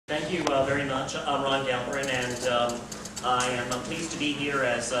Thank you very much. I'm Ron Galperin, and I am pleased to be here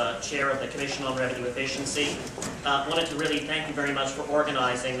as Chair of the Commission on Revenue Efficiency. Wanted to really thank you very much for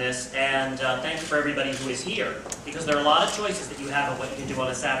organizing this, and thank you for everybody who is here, because there are a lot of choices that you have of what you can do on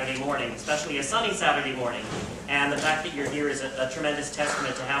a Saturday morning, especially a sunny Saturday morning. And the fact that you're here is a tremendous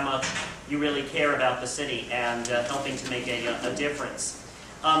testament to how much you really care about the city and helping to make a difference.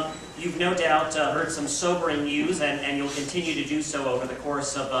 You've no doubt heard some sobering news, and you'll continue to do so over the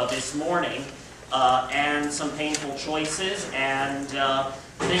course of this morning, and some painful choices and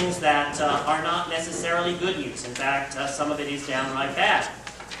things that are not necessarily good news. In fact, some of it is downright bad.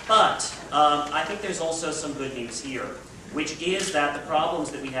 But I think there's also some good news here, which is that the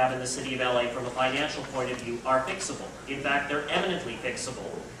problems that we have in the city of LA from a financial point of view are fixable. In fact, they're eminently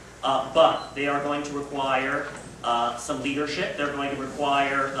fixable, but they are going to require some leadership. They're going to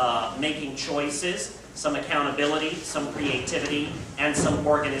require making choices, some accountability, some creativity, and some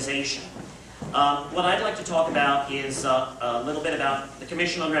organization. What I'd like to talk about is a little bit about the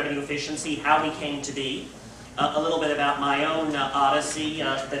Commission on Revenue Efficiency, how we came to be, a little bit about my own odyssey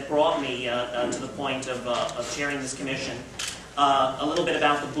that brought me to the point of chairing this commission, a little bit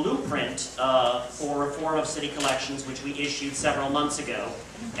about the blueprint for reform of city collections, which we issued several months ago,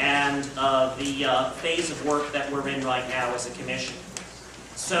 and the phase of work that we're in right now as a commission.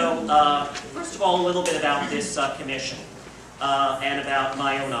 So, first of all, a little bit about this commission and about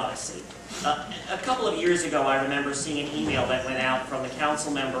my own odyssey. A couple of years ago, I remember seeing an email that went out from a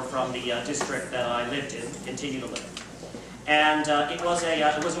council member from the district that I lived in, continue to live in. And it was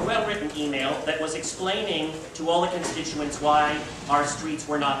a well-written email that was explaining to all the constituents why our streets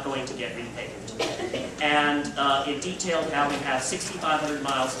were not going to get repaved. And it detailed how we have 6,500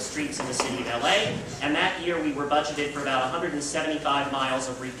 miles of streets in the city of LA, and that year we were budgeted for about 175 miles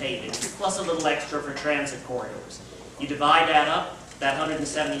of repaving, plus a little extra for transit corridors. You divide that up, that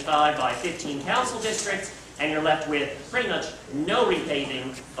 175 by 15 council districts, and you're left with pretty much no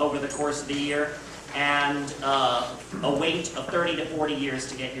repaving over the course of the year, and a wait of 30 to 40 years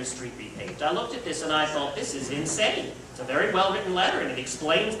to get your street repaved. I looked at this and I thought, this is insane. It's a very well-written letter and it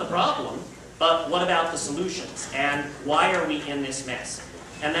explains the problem, but what about the solutions? And why are we in this mess?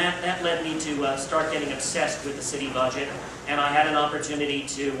 And that led me to start getting obsessed with the city budget, and I had an opportunity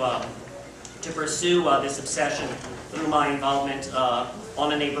to pursue this obsession through my involvement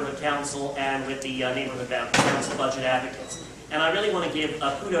on a neighborhood council and with the neighborhood council budget advocates. And I really want to give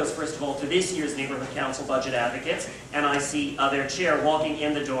kudos, first of all, to this year's neighborhood council budget advocates, and I see their chair walking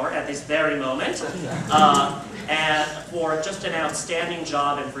in the door at this very moment, and for just an outstanding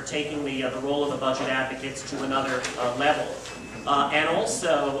job and for taking the role of the budget advocates to another level. And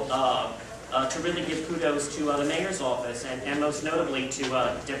also to really give kudos to the mayor's office, and most notably to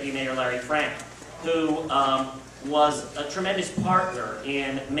Deputy Mayor Larry Frank, who was a tremendous partner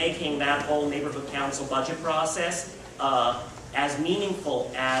in making that whole neighborhood council budget process as meaningful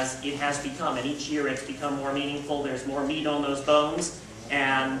as it has become. And each year it's become more meaningful. There's more meat on those bones,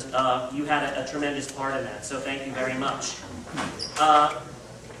 and you had a tremendous part in that. So thank you very much.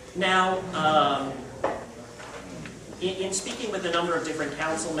 Now, in speaking with a number of different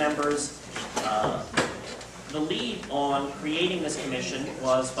council members, the lead on creating this commission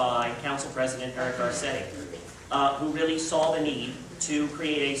was by Council President Eric Garcetti, who really saw the need to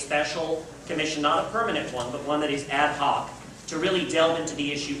create a special commission, not a permanent one, but one that is ad hoc, to really delve into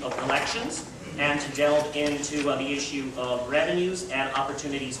the issue of collections and to delve into the issue of revenues and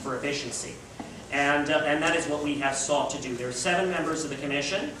opportunities for efficiency. And that is what we have sought to do. There are 7 members of the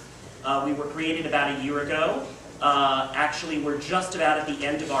commission. We were created about a year ago. Actually, we're just about at the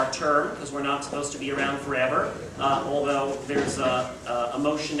end of our term, because we're not supposed to be around forever, although there's a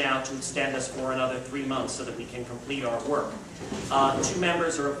motion now to extend us for another 3 months so that we can complete our work. 2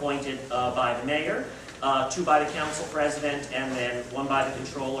 members are appointed by the mayor, 2 by the council president, and then 1 by the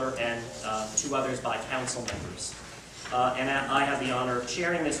controller, and 2 others by council members. And I have the honor of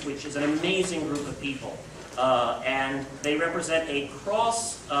chairing this, which is an amazing group of people. And they represent a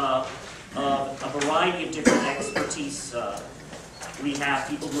a variety of different expertise. We have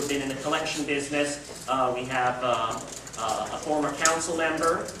people who have been in the collection business. We have a former council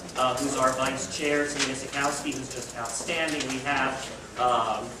member who's our vice chair, Tina Sikowski, who's just outstanding. We have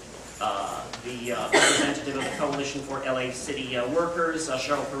the representative of the Coalition for LA City Workers,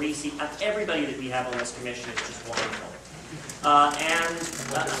 Cheryl Parisi. Everybody that we have on this commission is just wonderful. And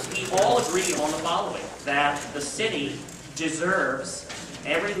we all agree on the following, that the city deserves,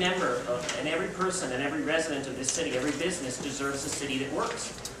 every member and every person and every resident of this city, every business deserves a city that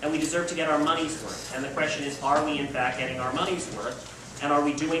works. And we deserve to get our money's worth. And the question is, are we in fact getting our money's worth? And are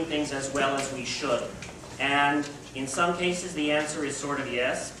we doing things as well as we should? And In some cases, the answer is sort of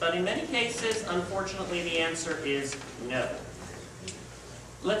yes, but in many cases, unfortunately, the answer is no.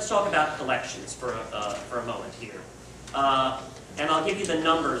 Let's talk about collections for a moment here. And I'll give you the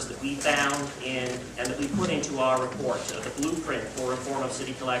numbers that we found in, and that we put into our report, the Blueprint for Reform of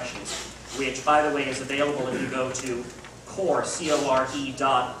City Collections, which, by the way, is available if you go to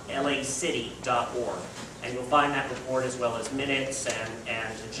core.lacity.org. And you'll find that report as well as minutes and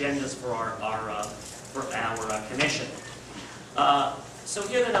agendas for our commission. So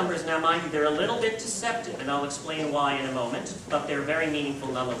here are the numbers. Now, mind you, they're a little bit deceptive, and I'll explain why in a moment, but they're very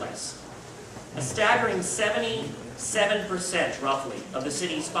meaningful nonetheless. A staggering 77%, roughly, of the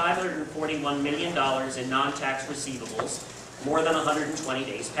city's $541 million in non-tax receivables, more than 120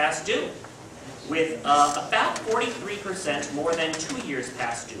 days past due, with about 43% more than 2 years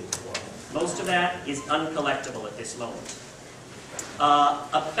past due. Most of that is uncollectible at this moment.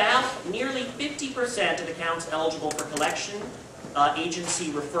 About nearly 50% of accounts eligible for collection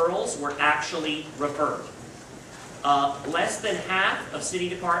agency referrals were actually referred. Less than half of city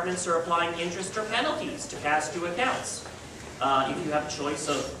departments are applying interest or penalties to past due accounts. If you have a choice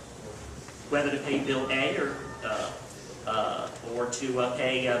of whether to pay Bill A or to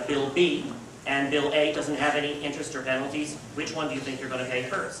pay Bill B, and Bill A doesn't have any interest or penalties, which one do you think you're going to pay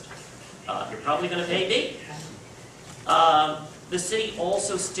first? You're probably going to pay B. The city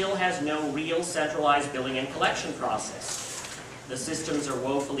also still has no real centralized billing and collection process. The systems are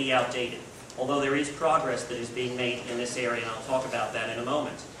woefully outdated, although there is progress that is being made in this area, and I'll talk about that in a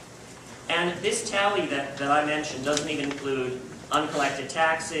moment. And this tally that I mentioned doesn't even include uncollected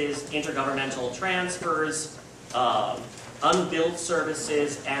taxes, intergovernmental transfers, unbilled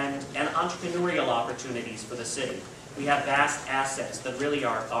services, and entrepreneurial opportunities for the city. We have vast assets that really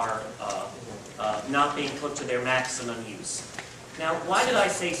are not being put to their maximum use. Now, why did I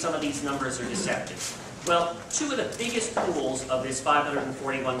say some of these numbers are deceptive? Well, two of the biggest pools of this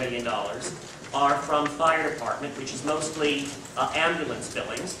 $541 million are from fire department, which is mostly ambulance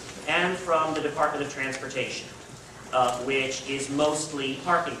billings, and from the Department of Transportation, which is mostly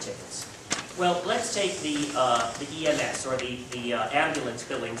parking tickets. Well, let's take the EMS, or the ambulance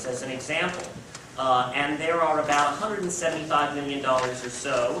billings, as an example. And there are about $175 million or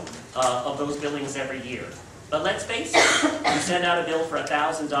so of those billings every year. But let's face it, you send out a bill for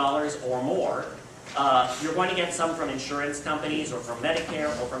 $1,000 or more, you're going to get some from insurance companies or from Medicare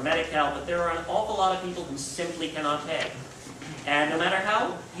or from Medi-Cal, but there are an awful lot of people who simply cannot pay. And no matter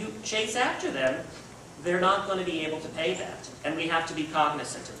how you chase after them, they're not going to be able to pay that. And we have to be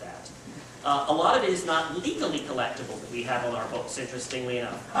cognizant of that. A lot of it is not legally collectible that we have on our books, interestingly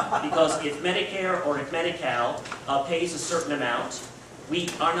enough. Because if Medicare or if Medi-Cal pays a certain amount, we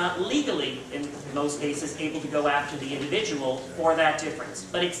are not legally, in most cases, able to go after the individual for that difference.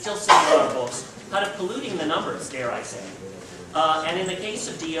 But it's still sitting on our books, kind of polluting the numbers, dare I say. And in the case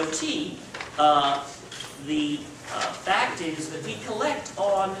of DOT, the fact is that we collect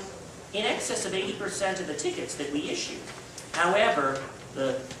on in excess of 80% of the tickets that we issue. However,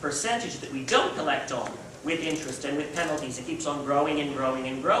 the percentage that we don't collect on, with interest and with penalties, it keeps on growing and growing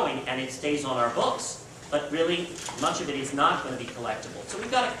and growing, and it stays on our books. But really, much of it is not going to be collectible. So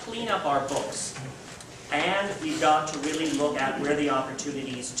we've got to clean up our books. And we've got to really look at where the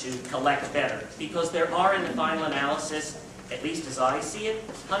opportunities to collect better. Because there are, in the final analysis, at least as I see it,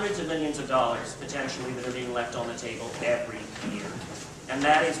 hundreds of millions of dollars, potentially, that are being left on the table every year. And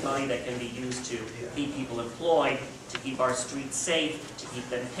that is money that can be used to keep people employed, to keep our streets safe, to keep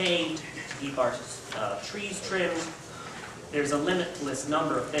them paved, to keep our trees trimmed. There's a limitless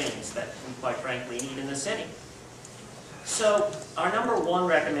number of things that we, quite frankly, need in the city. So, our number one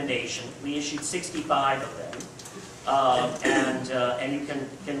recommendation, we issued 65 of them, and you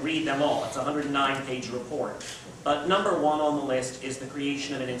can read them all. It's a 109-page report. But number one on the list is the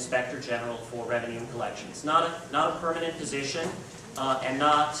creation of an Inspector General for Revenue and Collections. Not a permanent position, and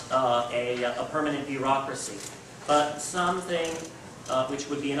not a permanent bureaucracy, but something which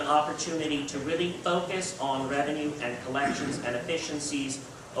would be an opportunity to really focus on revenue and collections and efficiencies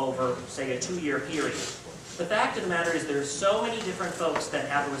over, say, a 2-year period. The fact of the matter is there are so many different folks that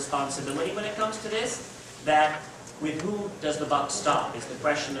have a responsibility when it comes to this, that with whom does the buck stop is the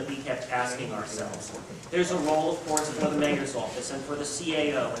question that we kept asking ourselves. There's a role, of course, for the mayor's office, and for the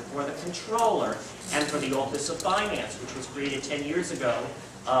CAO, and for the controller, and for the Office of Finance, which was created 10 years ago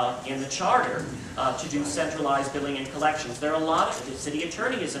in the charter to do centralized billing and collections. There are a lot of, the city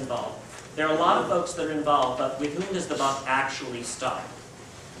attorney is involved. There are a lot of folks that are involved, but with whom does the buck actually stop?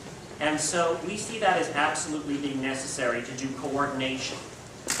 And so we see that as absolutely being necessary to do coordination.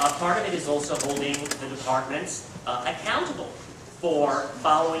 Part of it is also holding the departments accountable for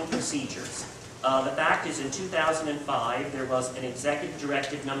following procedures. The fact is, in 2005, there was an Executive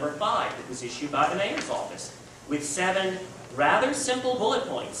Directive number 5 that was issued by the Mayor's Office with 7 rather simple bullet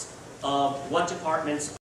points of what departments